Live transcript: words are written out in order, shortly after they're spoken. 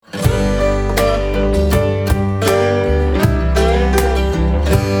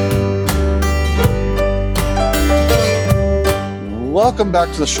Welcome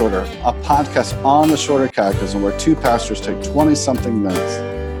back to The Shorter, a podcast on the Shorter Catechism where two pastors take 20-something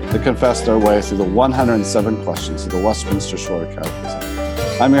minutes to confess their way through the 107 questions of the Westminster Shorter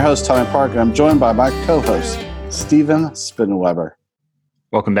Catechism. I'm your host, Tommy Parker, and I'm joined by my co-host, Stephen Spinweber.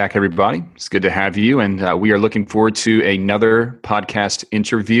 Welcome back, everybody. It's good to have you, and we are looking forward to another podcast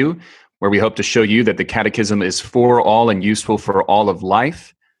interview where we hope to show you that the Catechism is for all and useful for all of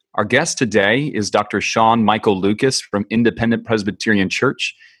life. Our guest today is Dr. Sean Michael Lucas from Independent Presbyterian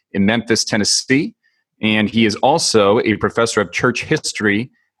Church in Memphis, Tennessee, and he is also a professor of church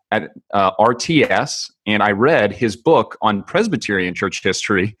history at RTS, and I read his book on Presbyterian church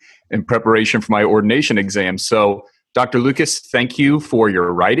history in preparation for my ordination exam. So, Dr. Lucas, thank you for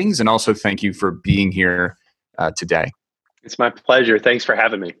your writings, and also thank you for being here today. It's my pleasure. Thanks for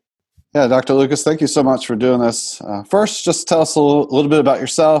having me. Yeah, Dr. Lucas, thank you so much for doing this. First, just tell us a little bit about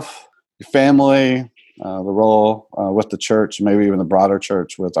yourself, your family, the role with the church, maybe even the broader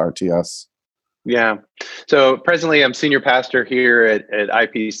church with RTS. Yeah. So presently, I'm senior pastor here at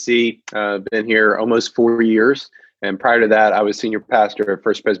IPC. Been here almost 4 years. And prior to that, I was senior pastor at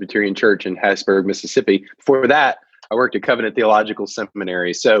First Presbyterian Church in Hattiesburg, Mississippi. Before that, I worked at Covenant Theological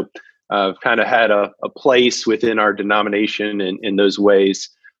Seminary. So I've kind of had a place within our denomination in those ways.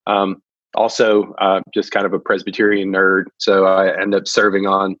 Also, just kind of a Presbyterian nerd. So I end up serving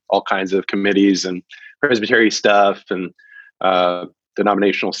on all kinds of committees and Presbyterian stuff and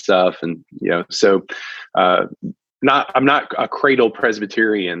denominational stuff. And, I'm not a cradle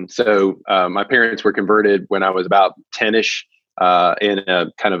Presbyterian. So my parents were converted when I was about 10-ish in a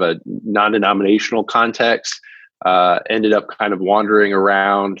kind of a non-denominational context. Ended up kind of wandering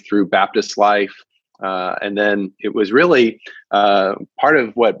around through Baptist life. And then it was really part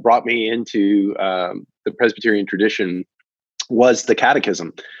of what brought me into the Presbyterian tradition was the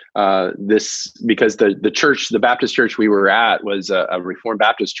Catechism. Because the church, the Baptist church we were at, was a Reformed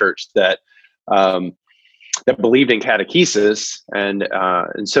Baptist church that believed in catechesis, and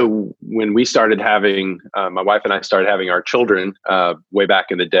so when we started having, my wife and I started having our children way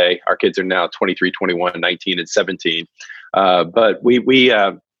back in the day. Our kids are now 23, 21, 19, and 17. But we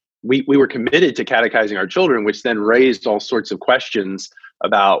were committed to catechizing our children, which then raised all sorts of questions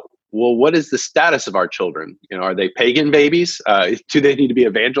about, well, what is the status of our children? Are they pagan babies? Do they need to be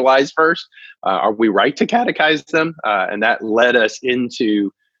evangelized first? Are we right to catechize them? And that led us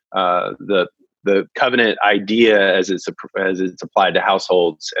into the covenant idea as it's applied to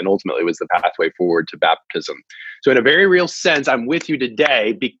households, and ultimately was the pathway forward to baptism. So in a very real sense, I'm with you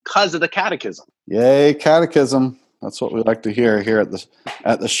today because of the Catechism. Yay, Catechism. That's what we like to hear here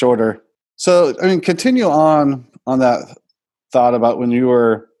at the Shorter. So, continue on that thought about when you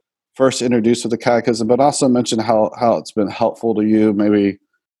were first introduced with the Catechism, but also mention how it's been helpful to you, maybe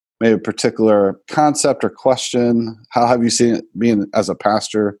a particular concept or question. How have you seen it being as a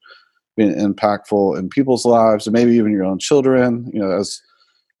pastor, being impactful in people's lives, and maybe even your own children? As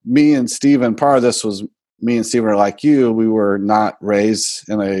me and Stephen, part of this was me and Stephen are like you. We were not raised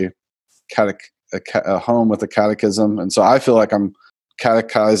in a home with a catechism, and so I feel like I'm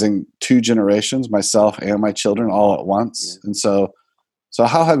catechizing two generations, myself and my children, all at once. And so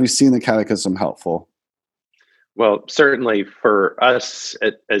how have you seen the Catechism helpful? Well, certainly for us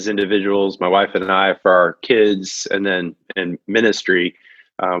as individuals, my wife and I, for our kids, and then in ministry,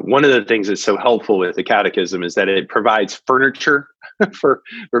 one of the things that's so helpful with the Catechism is that it provides furniture for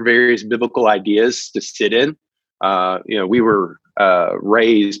various biblical ideas to sit in. We were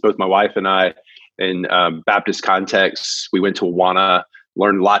raised, both my wife and I, in Baptist contexts. We went to Awana,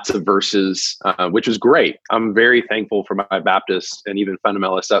 learned lots of verses, which was great. I'm very thankful for my Baptist and even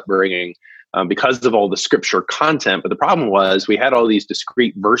fundamentalist upbringing because of all the scripture content. But the problem was we had all these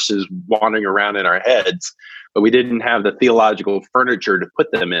discrete verses wandering around in our heads, but we didn't have the theological furniture to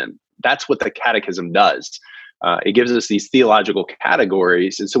put them in. That's what the Catechism does. It gives us these theological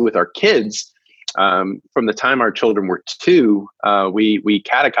categories. And so with our kids, from the time our children were 2, we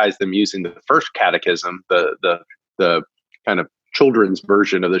catechized them using the first catechism, the kind of children's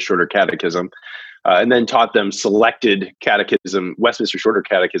version of the Shorter Catechism, and then taught them selected catechism, Westminster Shorter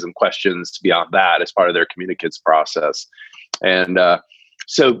Catechism questions beyond that as part of their communicants process. And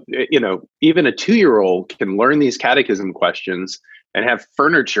so, even a 2-year-old can learn these catechism questions and have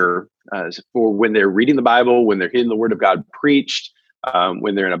furniture for when they're reading the Bible, when they're hearing the Word of God preached,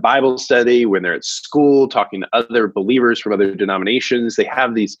 when they're in a Bible study, when they're at school, talking to other believers from other denominations. They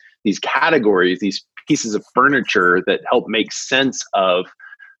have these categories, these pieces of furniture that help make sense of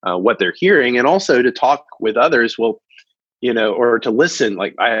what they're hearing, and also to talk with others. Well, or to listen.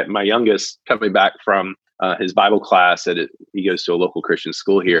 Like my youngest coming back from his Bible class he goes to a local Christian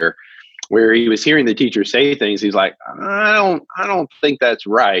school here, where he was hearing the teacher say things. He's like, I don't think that's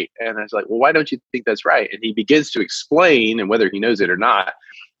right. And I was like, well, why don't you think that's right? And he begins to explain, and whether he knows it or not,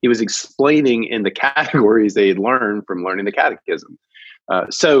 he was explaining in the categories they had learned from learning the catechism.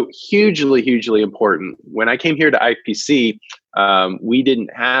 So hugely, hugely important. When I came here to IPC, we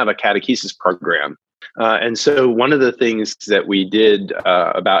didn't have a catechesis program. And so one of the things that we did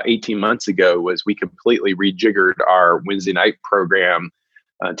about 18 months ago was we completely rejiggered our Wednesday night program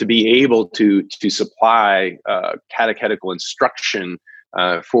to be able to supply catechetical instruction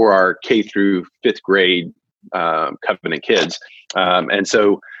for our K through fifth grade Covenant kids. And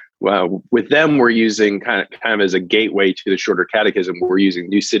so with them, we're using kind of as a gateway to the shorter catechism, we're using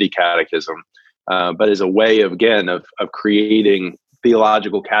New City Catechism, but as a way of creating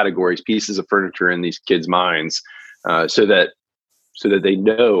theological categories, pieces of furniture in these kids' minds, so that they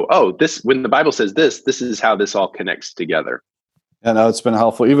know, when the Bible says this is how this all connects together. I know it's been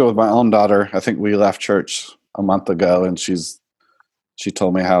helpful, even with my own daughter. I think we left church a month ago, and she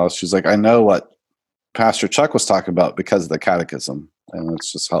told me how she's like, I know what Pastor Chuck was talking about because of the catechism, and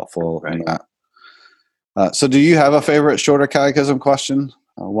it's just helpful in that. So do you have a favorite shorter catechism question?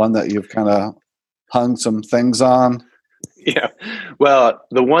 One that you've kind of hung some things on? Yeah. Well,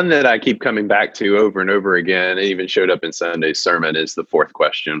 the one that I keep coming back to over and over again, it even showed up in Sunday's sermon, is the fourth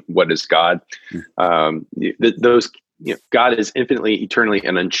question: what is God? God is infinitely, eternally,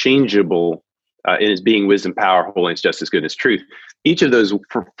 and unchangeable in his being, wisdom, power, holiness, justice, goodness, truth. Each of those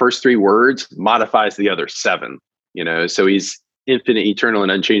first three words modifies the other seven. So he's infinite, eternal,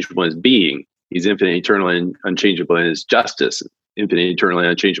 and unchangeable in his being. He's infinite, eternal, and unchangeable in his justice. Infinite, eternal, and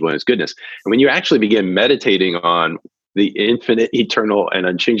unchangeable in his goodness. And when you actually begin meditating on the infinite, eternal, and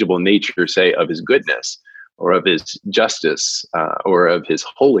unchangeable nature, say, of his goodness, or of his justice, or of his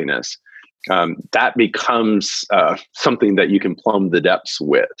holiness, that becomes something that you can plumb the depths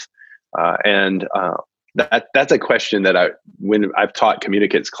with. And that's a question that when I've taught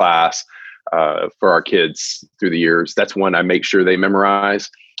communicates class for our kids through the years, that's one I make sure they memorize,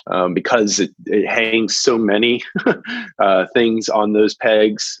 because it hangs so many things on those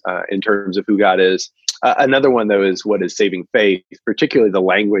pegs in terms of who God is. Another one, though, is what is saving faith, particularly the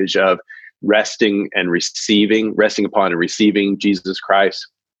language of resting upon and receiving Jesus Christ.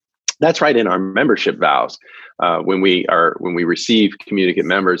 That's right in our membership vows when we receive communicant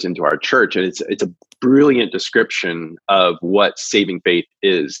members into our church, and it's a brilliant description of what saving faith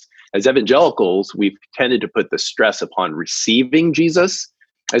is. As evangelicals, we've tended to put the stress upon receiving Jesus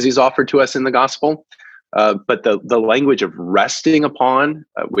as he's offered to us in the gospel, but the language of resting upon,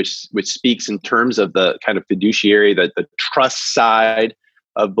 which speaks in terms of the kind of fiduciary, the trust side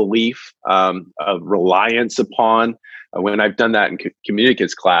of belief, of reliance upon. When I've done that in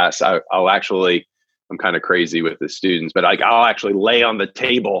communicants class, I'll actually, I'm kind of crazy with the students, but I'll actually lay on the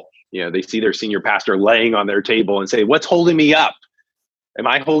table. They see their senior pastor laying on their table and say, "What's holding me up? Am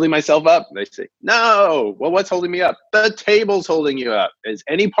I holding myself up?" And they say, "No." "Well, what's holding me up?" "The table's holding you up." "Is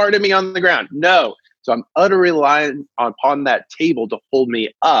any part of me on the ground?" "No." So I'm utterly relying upon that table to hold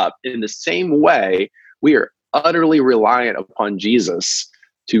me up. In the same way, we are utterly reliant upon Jesus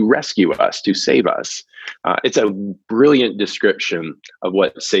to rescue us, to save us. It's a brilliant description of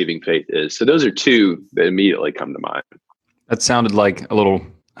what saving faith is. So those are two that immediately come to mind. That sounded like a little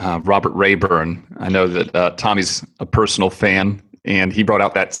Robert Rayburn. I know that Tommy's a personal fan, and he brought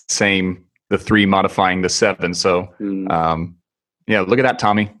out that same, the three modifying the seven. So yeah, look at that,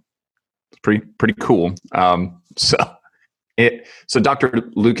 Tommy. It's pretty cool. So Dr.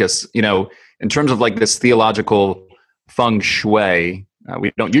 Lucas, in terms of like this theological feng shui,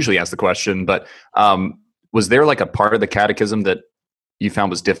 we don't usually ask the question, but was there like a part of the catechism that you found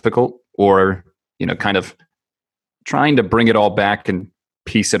was difficult, or, kind of trying to bring it all back and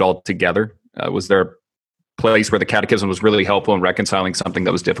piece it all together? Was there a place where the catechism was really helpful in reconciling something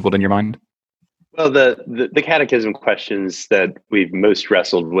that was difficult in your mind? Well, the catechism questions that we've most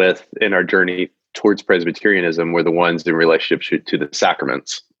wrestled with in our journey towards Presbyterianism were the ones in relationship to the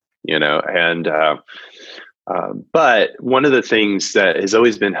sacraments, but one of the things that has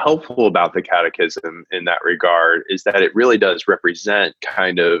always been helpful about the catechism in that regard is that it really does represent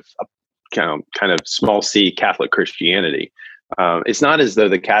kind of small c Catholic Christianity. It's not as though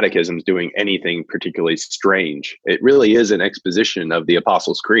the catechism is doing anything particularly strange. It really is an exposition of the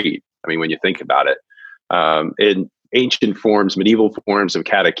Apostles' Creed. I mean, when you think about it, in ancient forms, medieval forms of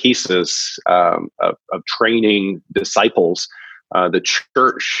catechesis, of training disciples, the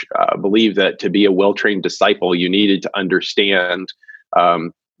church believed that to be a well-trained disciple, you needed to understand,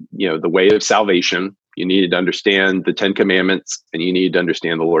 the way of salvation. You needed to understand the Ten Commandments, and you needed to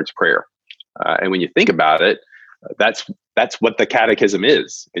understand the Lord's Prayer. And when you think about it, That's what the catechism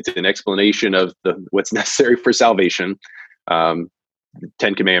is. It's an explanation of what's necessary for salvation, the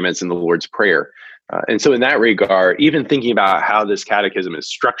Ten Commandments and the Lord's Prayer. And so in that regard, even thinking about how this catechism is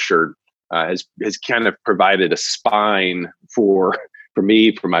structured has kind of provided a spine for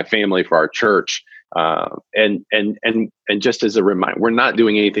me, for my family, for our church. And just as a reminder, we're not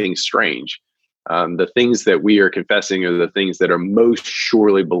doing anything strange. The things that we are confessing are the things that are most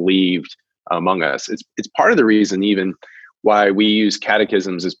surely believed among us. It's part of the reason even why we use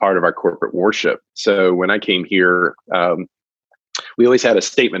catechisms as part of our corporate worship. So when I came here, we always had a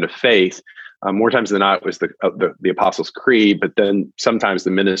statement of faith. More times than not, it was the Apostles' Creed, but then sometimes the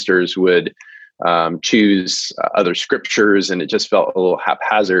ministers would choose other scriptures, and it just felt a little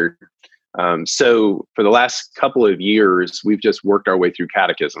haphazard. So for the last couple of years, we've just worked our way through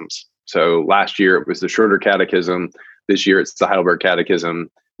catechisms. So last year it was the Shorter Catechism. This year it's the Heidelberg Catechism.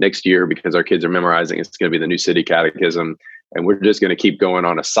 Next year, because our kids are memorizing, it's going to be the New City Catechism. And we're just going to keep going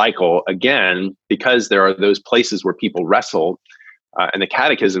on a cycle again, because there are those places where people wrestle. And the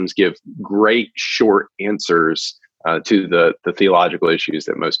catechisms give great short answers to the theological issues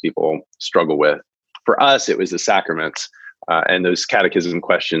that most people struggle with. For us, it was the sacraments, and those catechism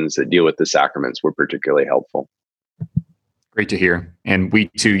questions that deal with the sacraments were particularly helpful. Great to hear. And we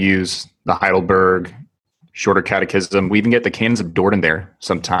too use the Heidelberg Shorter Catechism. We even get the Canons of Dort in there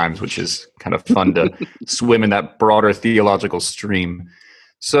sometimes, which is kind of fun to swim in that broader theological stream.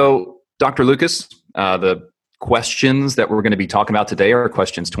 So, Dr. Lucas, the questions that we're going to be talking about today are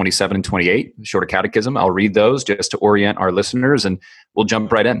questions 27 and 28, the Shorter Catechism. I'll read those just to orient our listeners, and we'll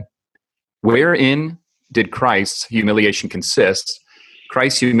jump right in. Wherein did Christ's humiliation consist?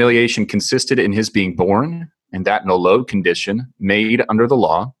 Christ's humiliation consisted in his being born, and that in a low condition, made under the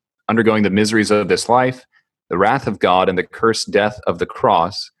law, undergoing the miseries of this life, the wrath of God, and the cursed death of the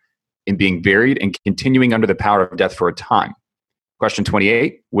cross, in being buried and continuing under the power of death for a time. Question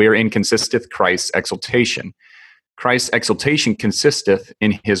 28, wherein consisteth Christ's exaltation? Christ's exaltation consisteth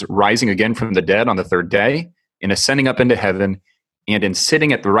in his rising again from the dead on the third day, in ascending up into heaven, and in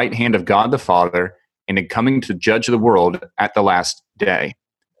sitting at the right hand of God the Father, and in coming to judge the world at the last day.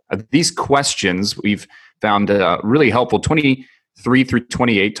 These questions we've found really helpful, 23 through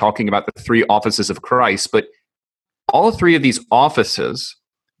 28, talking about the three offices of Christ, but all three of these offices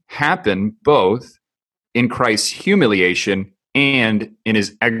happen both in Christ's humiliation and in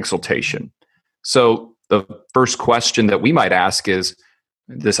his exaltation. So the first question that we might ask is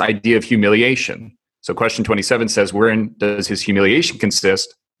this idea of humiliation. So question 27 says, wherein does his humiliation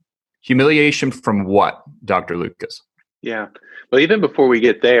consist? Humiliation from what, Dr. Lucas? Yeah. Well, even before we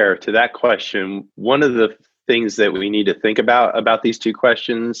get there to that question, one of the things that we need to think about these two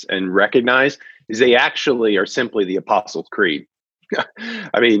questions and recognize is they actually are simply the Apostles' Creed.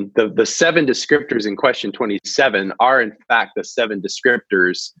 I mean, the seven descriptors in question 27 are in fact the seven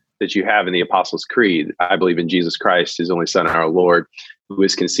descriptors that you have in the Apostles' Creed. I believe in Jesus Christ, his only Son, our Lord, who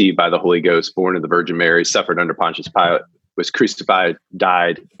was conceived by the Holy Ghost, born of the Virgin Mary, suffered under Pontius Pilate, was crucified,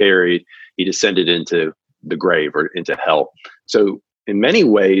 died, buried. He descended into the grave or into hell. So in many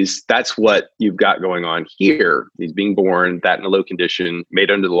ways, that's what you've got going on here. He's being born, that in a low condition,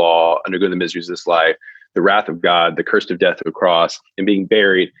 made under the law, undergoing the miseries of this life, the wrath of God, the curse of death of the cross, and being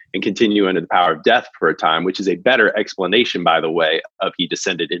buried and continue under the power of death for a time, which is a better explanation, by the way, of he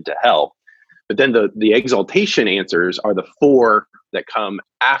descended into hell. But then the exaltation answers are the four that come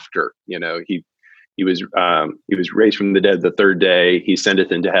after. You know, he was raised from the dead the third day. He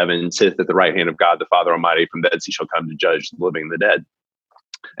ascendeth into heaven, sitteth at the right hand of God the Father Almighty. From thence he shall come to judge the living and the dead.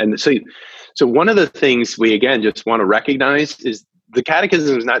 And so one of the things we again just want to recognize is the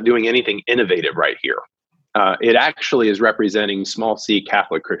Catechism is not doing anything innovative right here. It actually is representing small c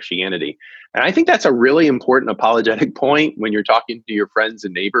Catholic Christianity. And I think that's a really important apologetic point when you're talking to your friends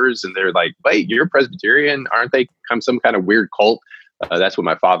and neighbors and they're like, wait, you're Presbyterian? Aren't they some kind of weird cult? That's what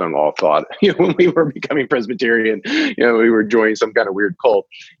my father-in-law thought. When we were becoming Presbyterian, we were joining some kind of weird cult.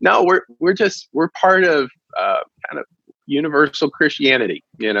 No, we're part of kind of universal Christianity.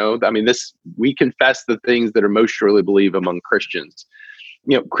 I mean, we confess the things that are most surely believed among Christians.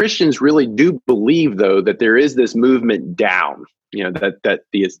 Christians really do believe, though, that there is this movement down. That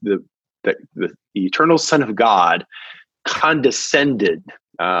the eternal Son of God condescended,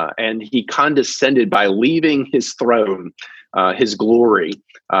 and he condescended by leaving his throne, his glory,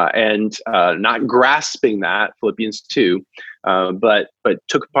 and not grasping that, Philippians 2, but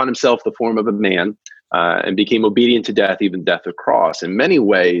took upon himself the form of a man and became obedient to death, even death of cross. In many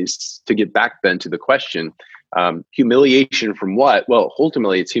ways, to get back then to the question, humiliation from what? Well,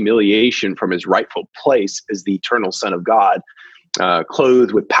 ultimately, it's humiliation from his rightful place as the eternal Son of God,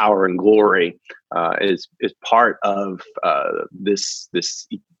 clothed with power and glory, is part of this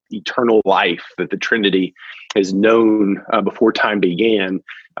eternal life that the Trinity has known before time began.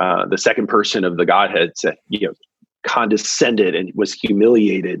 The second person of the Godhead, condescended and was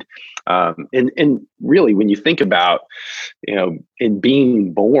humiliated. And really, when you think about, in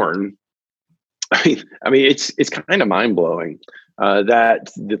being born, I mean, it's kind of mind blowing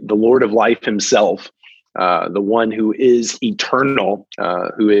that the Lord of life himself, the one who is eternal,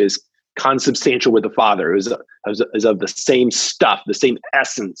 who is consubstantial with the Father, who is of the same stuff, the same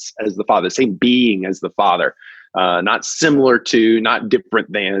essence as the Father, the same being as the Father, not similar to, not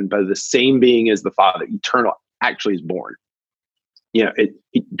different than, but the same being as the Father, eternal, actually is born. It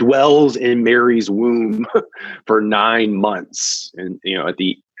dwells in Mary's womb for 9 months, and at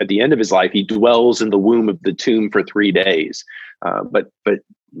the end of his life, he dwells in the womb of the tomb for 3 days. But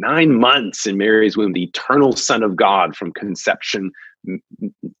 9 months in Mary's womb, the eternal Son of God from conception,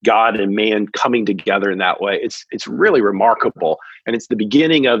 God and man coming together in that way. It's really remarkable, and it's the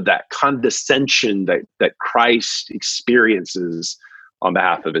beginning of that condescension that Christ experiences on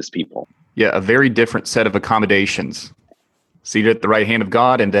behalf of his people. Yeah, a very different set of accommodations. Seated at the right hand of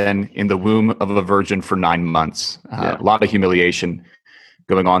God, and then in the womb of a virgin for 9 months. A lot of humiliation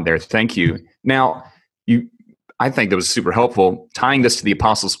going on there. Thank you. Now, I think that was super helpful, tying this to the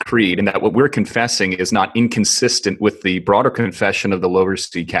Apostles' Creed, and that what we're confessing is not inconsistent with the broader confession of the Lower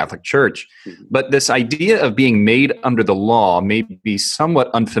C Catholic Church. But this idea of being made under the law may be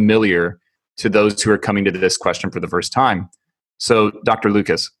somewhat unfamiliar to those who are coming to this question for the first time. So, Dr.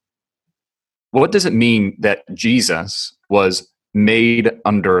 Lucas, what does it mean that Jesus was made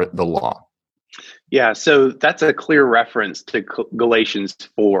under the law? Yeah, so that's a clear reference to Galatians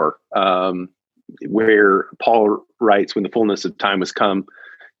 4, where Paul writes, when the fullness of time was come,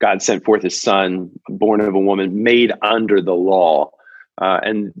 God sent forth his Son, born of a woman, made under the law.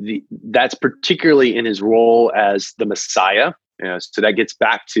 And that's particularly in his role as the Messiah. So that gets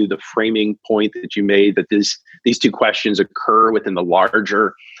back to the framing point that you made, that these two questions occur within the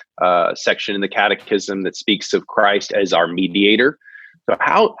larger section in the Catechism that speaks of Christ as our mediator. So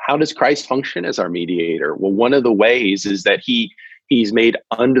how does Christ function as our mediator? Well, one of the ways is that he's made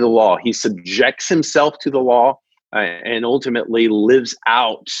under the law. He subjects himself to the law and ultimately lives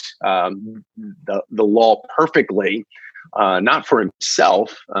out the law perfectly, not for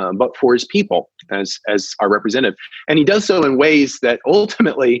himself, but for his people as our representative. And he does so in ways that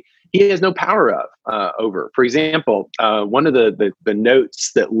ultimately he has no power over. For example, one of the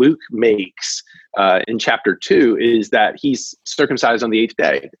notes that Luke makes in chapter 2 is that he's circumcised on the 8th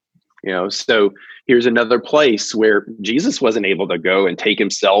day. So here's another place where Jesus wasn't able to go and take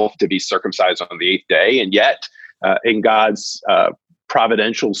himself to be circumcised on the 8th day, and yet in God's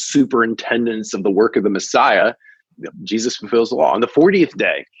providential superintendence of the work of the Messiah, Jesus fulfills the law. On the 40th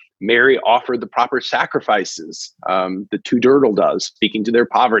day, Mary offered the proper sacrifices, the 2 turtle doves, speaking to their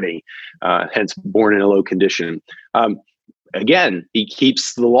poverty, hence born in a low condition. Again, he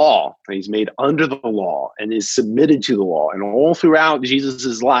keeps the law. He's made under the law and is submitted to the law. And all throughout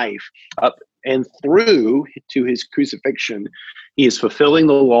Jesus's life, up and through to his crucifixion, he is fulfilling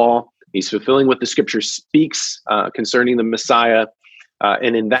the law. He's fulfilling what the Scripture speaks concerning the Messiah.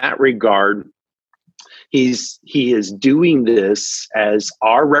 And in that regard, he is doing this as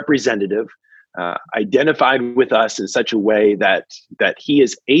our representative, identified with us in such a way that he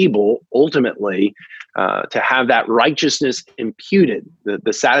is able ultimately to have that righteousness imputed.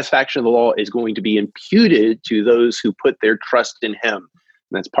 The satisfaction of the law is going to be imputed to those who put their trust in him.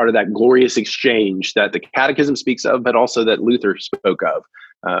 And that's part of that glorious exchange that the Catechism speaks of, but also that Luther spoke of,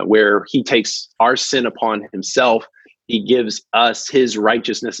 where he takes our sin upon himself. He gives us his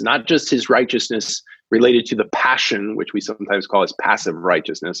righteousness, not just his righteousness related to the passion, which we sometimes call his passive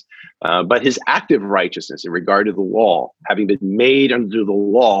righteousness, but his active righteousness in regard to the law, having been made under the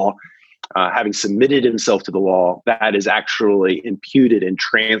law, having submitted himself to the law, that is actually imputed and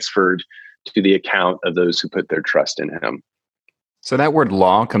transferred to the account of those who put their trust in him. So that word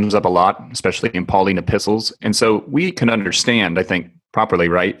law comes up a lot, especially in Pauline epistles. And so we can understand, I think, properly,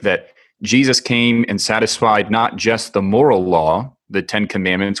 right, that Jesus came and satisfied not just the moral law, the 10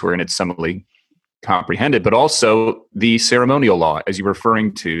 Commandments were in its summary comprehended, but also the ceremonial law, as you're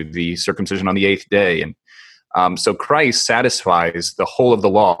referring to, the circumcision on the 8th day. And so Christ satisfies the whole of the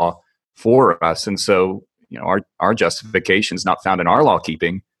law for us. And so, our justification is not found in our law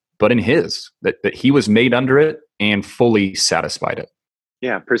keeping, but in his, that he was made under it and fully satisfied it.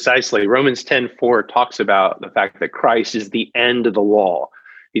 Yeah, precisely. Romans 10:4 talks about the fact that Christ is the end of the law.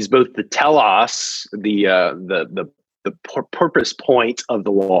 He's both the telos, the purpose point of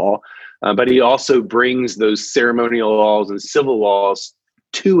the law, but he also brings those ceremonial laws and civil laws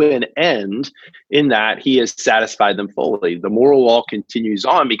to an end in that he has satisfied them fully. The moral law continues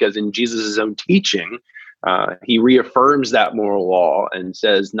on because in Jesus' own teaching, he reaffirms that moral law and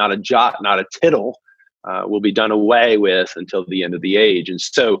says, not a jot, not a tittle will be done away with until the end of the age. And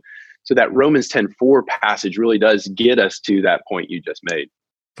so that Romans 10:4 passage really does get us to that point you just made.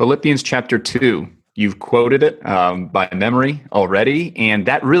 Philippians chapter 2, you've quoted it by memory already, and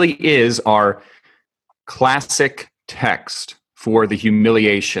that really is our classic text for the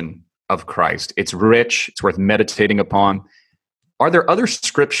humiliation of Christ. It's rich, it's worth meditating upon. Are there other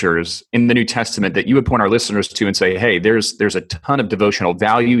scriptures in the New Testament that you would point our listeners to and say, hey, there's a ton of devotional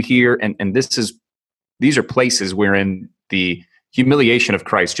value here, and these are places wherein the humiliation of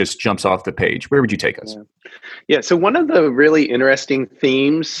Christ just jumps off the page? Where would you take us? Yeah, so one of the really interesting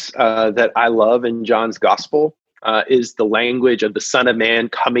themes that I love in John's gospel is the language of the Son of Man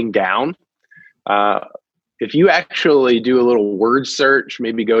coming down. If you actually do a little word search,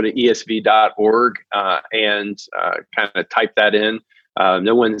 maybe go to esv.org and kind of type that in.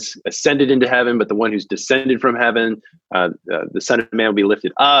 No one's ascended into heaven, but the one who's descended from heaven. The Son of Man will be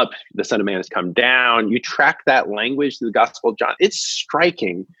lifted up. The Son of Man has come down. You track that language to the Gospel of John. It's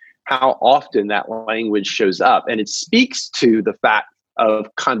striking how often that language shows up. And it speaks to the fact of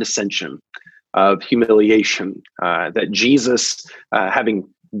condescension, of humiliation, that Jesus, having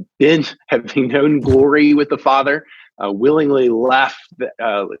known glory with the Father, willingly left,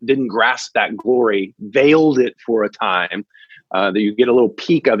 didn't grasp that glory, veiled it for a time. That you get a little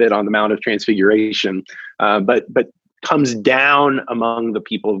peek of it on the Mount of Transfiguration, but comes down among the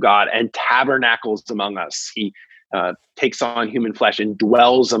people of God and tabernacles among us. He takes on human flesh and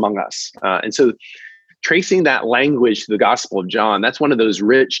dwells among us. And so tracing that language to the Gospel of John, that's one of those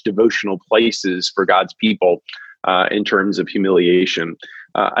rich devotional places for God's people in terms of humiliation.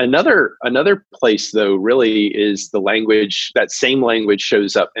 Another place, though, really is the language, that same language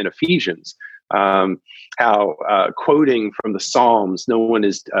shows up in Ephesians. How quoting from the Psalms, no one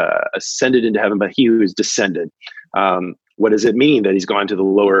is ascended into heaven, but he who is descended. What does it mean that he's gone to the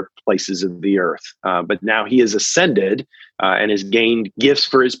lower places of the earth? But now he is ascended and has gained gifts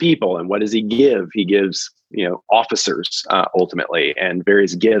for his people. And what does he give? He gives, officers ultimately, and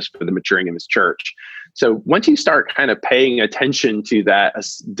various gifts for the maturing of his church. So once you start kind of paying attention to that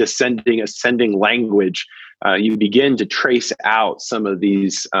ascending language, you begin to trace out some of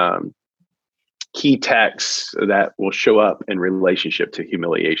these key texts that will show up in relationship to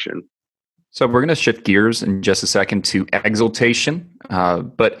humiliation. So we're going to shift gears in just a second to exaltation,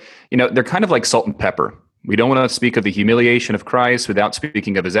 but they're kind of like salt and pepper. We don't want to speak of the humiliation of Christ without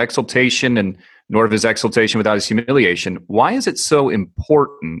speaking of his exaltation, and nor of his exaltation without his humiliation. Why is it so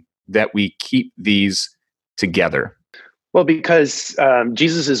important that we keep these together? Well, because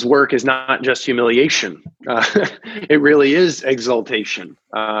Jesus's work is not just humiliation; it really is exaltation,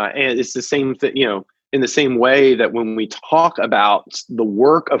 and it's the same thing. In the same way that when we talk about the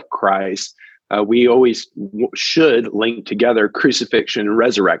work of Christ, we always should link together crucifixion and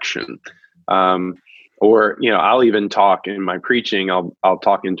resurrection. Or I'll even talk in my preaching. I'll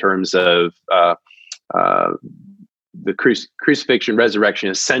talk in terms of the crucifixion, resurrection,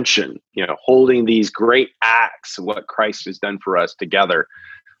 ascension, holding these great acts of what Christ has done for us together.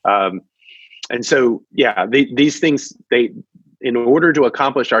 And so, these things, in order to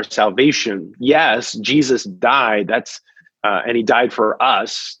accomplish our salvation, yes, Jesus died. And he died for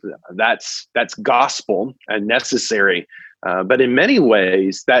us. That's gospel and necessary. But in many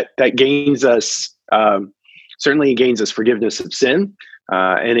ways, that gains us, certainly it gains us forgiveness of sin,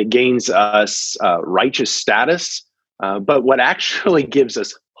 and it gains us righteous status. But what actually gives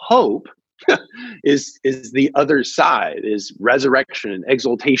us hope is the other side, is resurrection and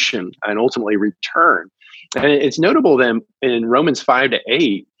exaltation and ultimately return. And it's notable then in Romans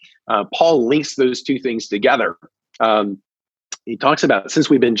 5-8, Paul links those two things together. He talks about, since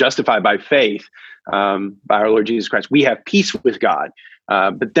we've been justified by faith by our Lord Jesus Christ, we have peace with God.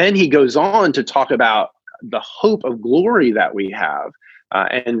 But then he goes on to talk about the hope of glory that we have.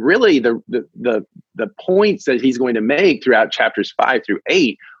 And really the points that he's going to make throughout chapters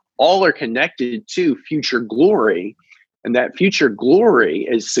 5-8 all are connected to future glory. And that future glory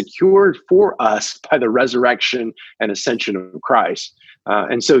is secured for us by the resurrection and ascension of Christ.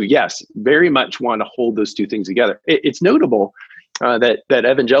 And so, yes, very much want to hold those two things together. It's notable that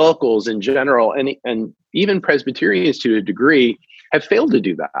evangelicals in general, and even Presbyterians to a degree, have failed to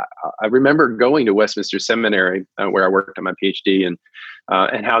do that. I remember going to Westminster Seminary, where I worked on my PhD,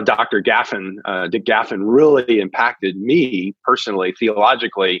 and how Dr. Dick Gaffin, really impacted me personally,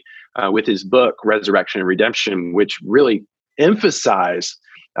 theologically, with his book, Resurrection and Redemption, which really emphasized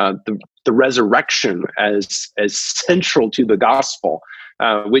the resurrection as central to the gospel,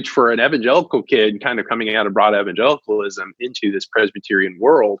 which for an evangelical kid kind of coming out of broad evangelicalism into this Presbyterian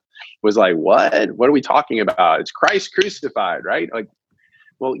world was like, what are we talking about? It's Christ crucified, right? Like,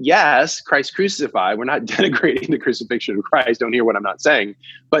 well, yes, Christ crucified. We're not denigrating the crucifixion of Christ. Don't hear what I'm not saying.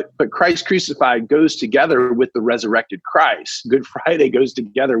 But Christ crucified goes together with the resurrected Christ. Good Friday goes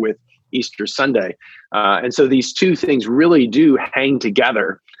together with Easter Sunday. And so these two things really do hang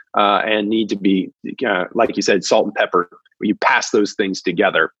together and need to be, like you said, salt and pepper. You pass those things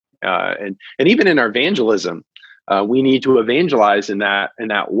together. And even in our evangelism, we need to evangelize in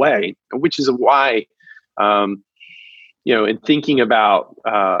that way, which is why in thinking about,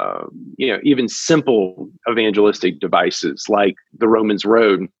 even simple evangelistic devices like the Romans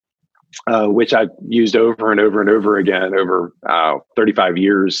Road, which I've used over and over and over again over 35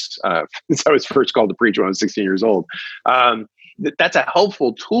 years since I was first called to preach when I was 16 years old. That's a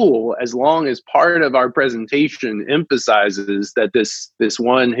helpful tool as long as part of our presentation emphasizes that this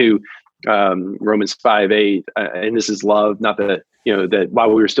one who, Romans 5:8, and this is love, not that, that while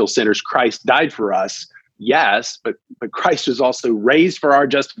we were still sinners, Christ died for us. Yes, but Christ was also raised for our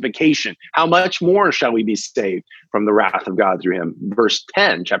justification. How much more shall we be saved from the wrath of God through him? Verse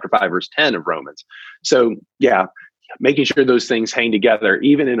 10, chapter 5, verse 10 of Romans. So yeah, making sure those things hang together,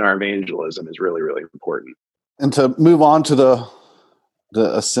 even in our evangelism, is really, really important. And to move on to the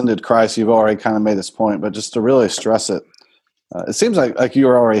ascended Christ, you've already kind of made this point, but just to really stress it, it seems like you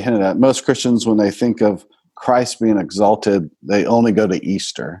were already hinted at. Most Christians, when they think of Christ being exalted, they only go to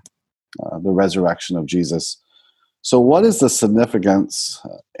Easter. The resurrection of Jesus. So what is the significance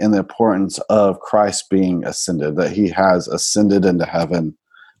and the importance of Christ being ascended, that he has ascended into heaven?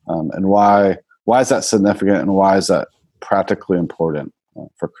 And why is that significant, and why is that practically important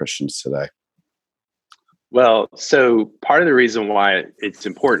for Christians today? Well, so part of the reason why it's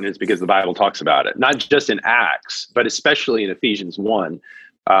important is because the Bible talks about it, not just in Acts, but especially in Ephesians 1.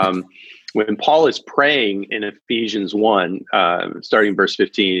 When Paul is praying in Ephesians 1, starting verse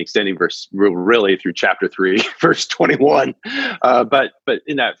 15, extending verse really through chapter 3, verse 21, but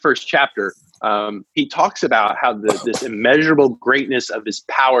in that first chapter, he talks about how this immeasurable greatness of his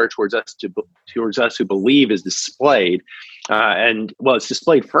power towards us who believe is displayed, it's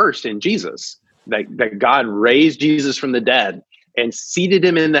displayed first in Jesus, that God raised Jesus from the dead and seated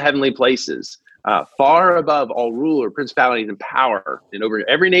him in the heavenly places. Far above all rule or principalities and power, and over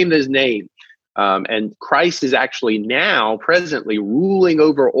every name that is named. And Christ is actually now presently ruling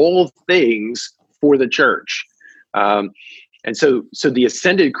over all things for the church. And so the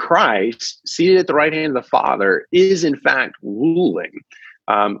ascended Christ, seated at the right hand of the Father, is in fact ruling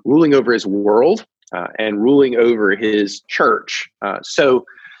over his world and ruling over his church.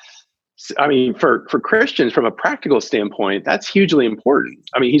 For Christians, from a practical standpoint, that's hugely important.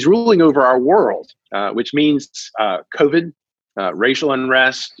 He's ruling over our world, which means COVID, racial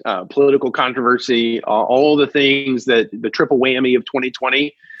unrest, political controversy, all the things that the triple whammy of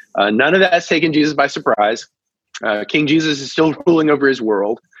 2020, none of that's taken Jesus by surprise. King Jesus is still ruling over his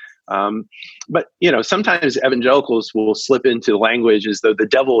world. But sometimes evangelicals will slip into language as though the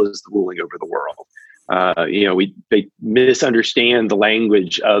devil is ruling over the world. They misunderstand the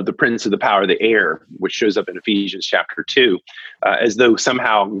language of the prince of the power of the air, which shows up in Ephesians chapter 2, as though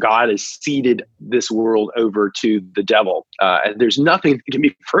somehow God has ceded this world over to the devil. And there's nothing that can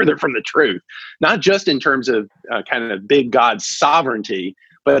be further from the truth, not just in terms of kind of big God's sovereignty,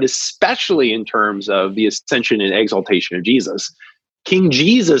 but especially in terms of the ascension and exaltation of Jesus. King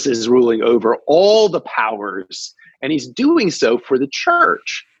Jesus is ruling over all the powers, and he's doing so for the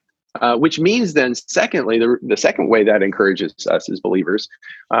church. Which means then, secondly, the second way that encourages us as believers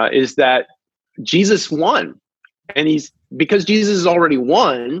is that Jesus won. And because Jesus has already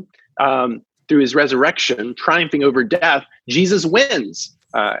won through his resurrection, triumphing over death, Jesus wins.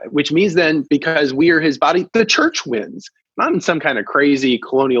 Which means then, because we are his body, the church wins. Not in some kind of crazy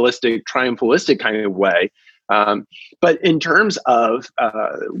colonialistic, triumphalistic kind of way, but in terms of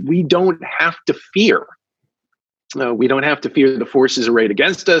we don't have to fear. We don't have to fear the forces arrayed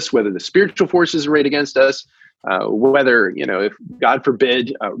against us, whether the spiritual forces arrayed against us, whether, if God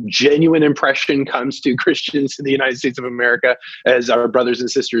forbid, genuine oppression comes to Christians in the United States of America, as our brothers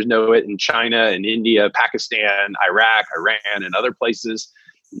and sisters know it in China and India, Pakistan, Iraq, Iran, and other places.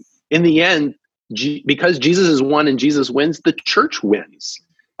 In the end, because Jesus is won and Jesus wins, the church wins.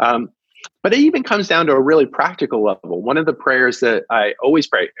 But it even comes down to a really practical level. One of the prayers that I always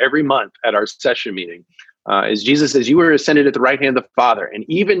pray every month at our session meeting is Jesus says, you are ascended at the right hand of the Father, and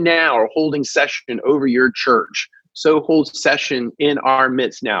even now are holding session over your church. so hold session in our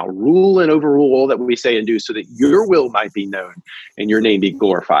midst now. Rule and overrule all that we say and do, so that your will might be known and your name be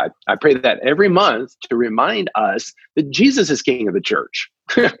glorified. I pray that every month to remind us that Jesus is King of the church.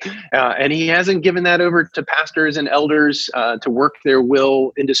 And he hasn't given that over to pastors and elders to work their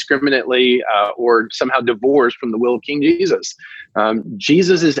will indiscriminately or somehow divorced from the will of King Jesus.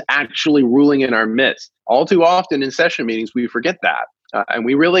 Jesus is actually ruling in our midst. All too often in session meetings, we forget that. And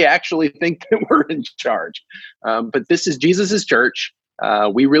we really actually think that we're in charge. But this is Jesus's church.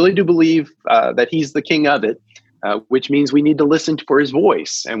 We really do believe that he's the king of it, which means we need to listen for his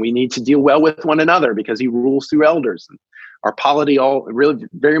voice, and we need to deal well with one another because he rules through elders. And our polity all really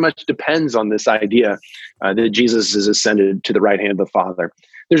very much depends on this idea that Jesus is ascended to the right hand of the Father.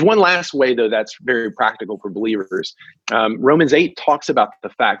 There's one last way, though, that's very practical for believers. Romans 8 talks about the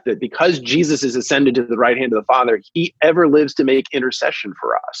fact that because Jesus is ascended to the right hand of the Father, he ever lives to make intercession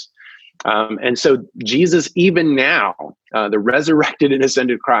for us. And so Jesus, even now, the resurrected and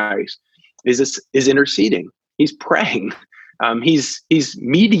ascended Christ, is interceding. He's praying. He's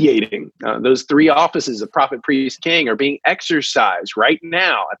mediating. Those three offices of prophet, priest, king are being exercised right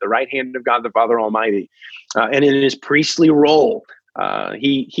now at the right hand of God the Father Almighty. And in his priestly role,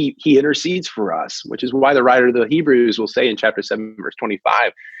 he intercedes for us, which is why the writer of the Hebrews will say in chapter 7, verse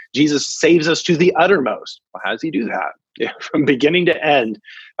 25, Jesus saves us to the uttermost. Well, how does he do that? Yeah, from beginning to end,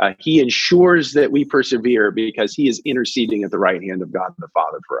 he ensures that we persevere because he is interceding at the right hand of God the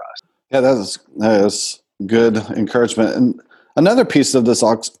Father for us. Yeah, that is good encouragement. And another piece of this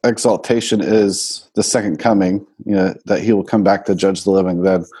exaltation is the second coming, that he will come back to judge the living and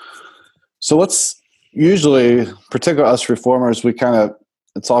dead. So what's usually, particularly us reformers,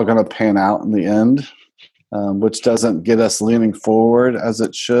 it's all going to pan out in the end, which doesn't get us leaning forward as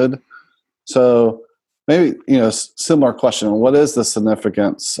it should. So maybe, similar question, what is the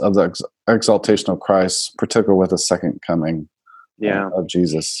significance of the exaltation of Christ, particularly with the second coming of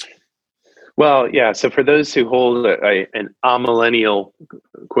Jesus? Well, yeah. So for those who hold an amillennial,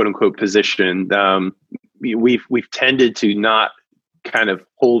 quote unquote, position, we've tended to not kind of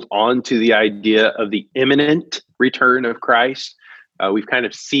hold on to the idea of the imminent return of Christ. We've kind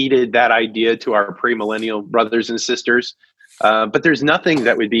of ceded that idea to our premillennial brothers and sisters. But there's nothing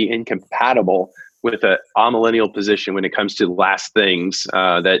that would be incompatible with an amillennial position when it comes to last things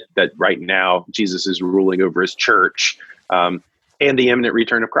that right now Jesus is ruling over his church. And the imminent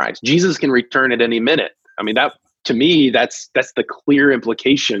return of Christ. Jesus can return at any minute. I mean, that to me, that's the clear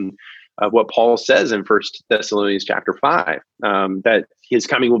implication of what Paul says in 1 Thessalonians chapter 5, that his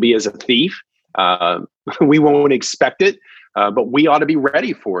coming will be as a thief. We won't expect it, but we ought to be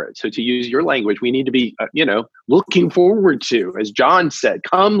ready for it. So to use your language, we need to be, looking forward to, as John said,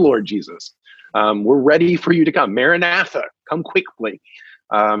 come, Lord Jesus. We're ready for you to come. Maranatha, come quickly.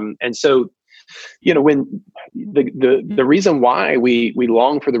 And so, when the reason why we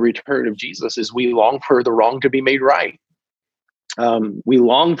long for the return of Jesus is we long for the wrong to be made right. We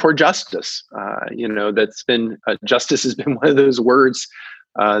long for justice. That's been justice has been one of those words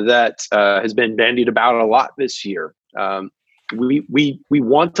that has been bandied about a lot this year. We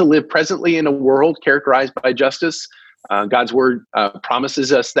want to live presently in a world characterized by justice. God's word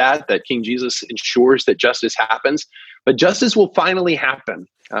promises us that King Jesus ensures that justice happens, but justice will finally happen.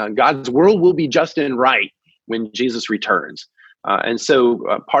 God's world will be just and right when Jesus returns. And so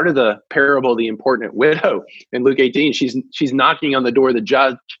part of the parable of the important widow in Luke 18, she's knocking on the door of the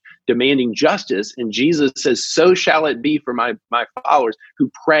judge, demanding justice. And Jesus says, so shall it be for my followers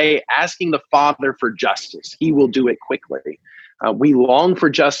who pray, asking the Father for justice. He will do it quickly. We long for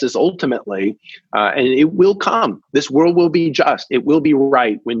justice ultimately, and it will come. This world will be just. It will be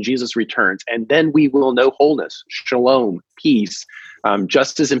right when Jesus returns. And then we will know wholeness, shalom, peace.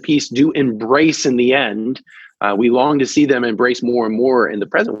 Justice and peace do embrace in the end. We long to see them embrace more and more in the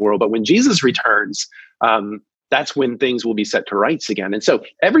present world. But when Jesus returns, that's when things will be set to rights again. And so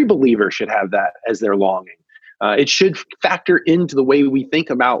every believer should have that as their longing. It should factor into the way we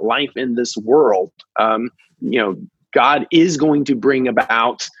think about life in this world. God is going to bring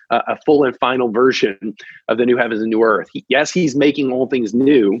about a full and final version of the new heavens and new earth. Yes, he's making all things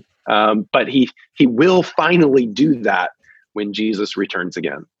new, but he will finally do that when Jesus returns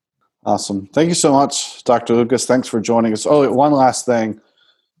again. Awesome. Thank you so much, Dr. Lucas. Thanks for joining us. Oh, one last thing,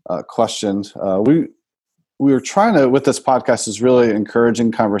 question. We were trying to, with this podcast, is really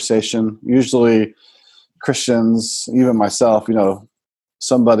encouraging conversation. Usually Christians, even myself,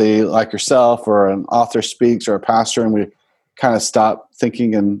 somebody like yourself or an author speaks or a pastor, and we kind of stop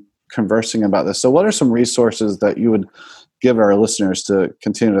thinking and conversing about this. So what are some resources that you would give our listeners to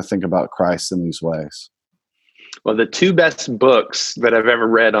continue to think about Christ in these ways? Well, the two best books that I've ever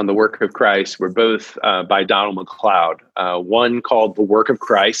read on the work of Christ were both by Donald McLeod. One called The Work of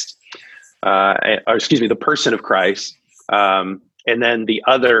Christ, The Person of Christ. And then the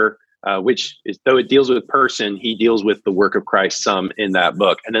other, which is, though it deals with person, he deals with the work of Christ some in that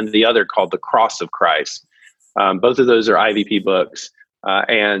book. And then the other called The Cross of Christ. Both of those are IVP books,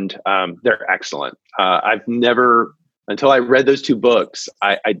 and they're excellent. I've never, until I read those two books,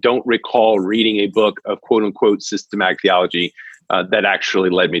 I don't recall reading a book of quote unquote systematic theology that actually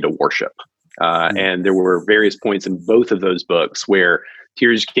led me to worship. And there were various points in both of those books where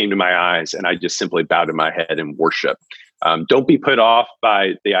tears came to my eyes and I just simply bowed in my head in worship. Don't be put off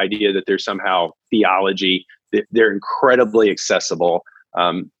by the idea that there's somehow theology. They're incredibly accessible,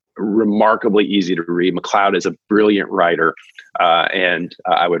 remarkably easy to read. McLeod is a brilliant writer, and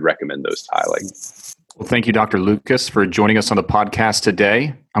I would recommend those highly. Well, thank you, Dr. Lucas, for joining us on the podcast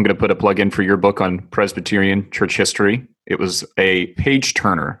today. I'm going to put a plug in for your book on Presbyterian church history. It was a page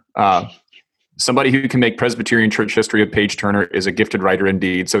turner. Somebody who can make Presbyterian church history a page turner is a gifted writer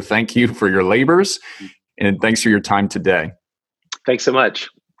indeed. So thank you for your labors, and thanks for your time today. Thanks so much.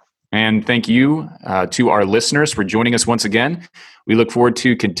 And thank you to our listeners for joining us once again. We look forward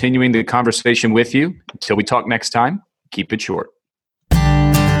to continuing the conversation with you. Until we talk next time, keep it short.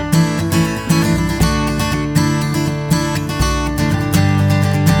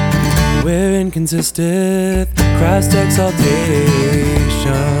 Wherein consisteth Christ's exaltation?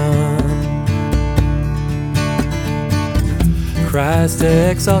 Christ's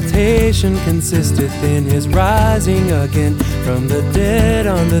exaltation consisteth in his rising again from the dead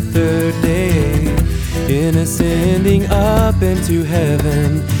on the third day, in ascending up into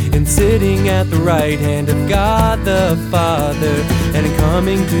heaven, in sitting at the right hand of God the Father, and in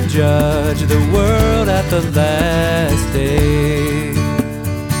coming to judge the world at the last day.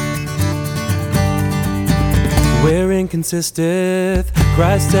 Wherein consisteth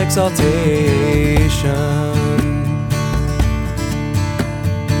Christ's exaltation?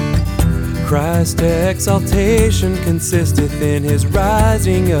 Christ's exaltation consisteth in his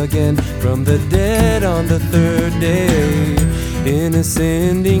rising again from the dead on the third day, in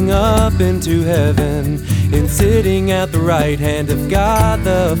ascending up into heaven, in sitting at the right hand of God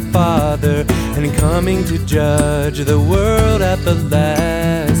the Father, and in coming to judge the world at the last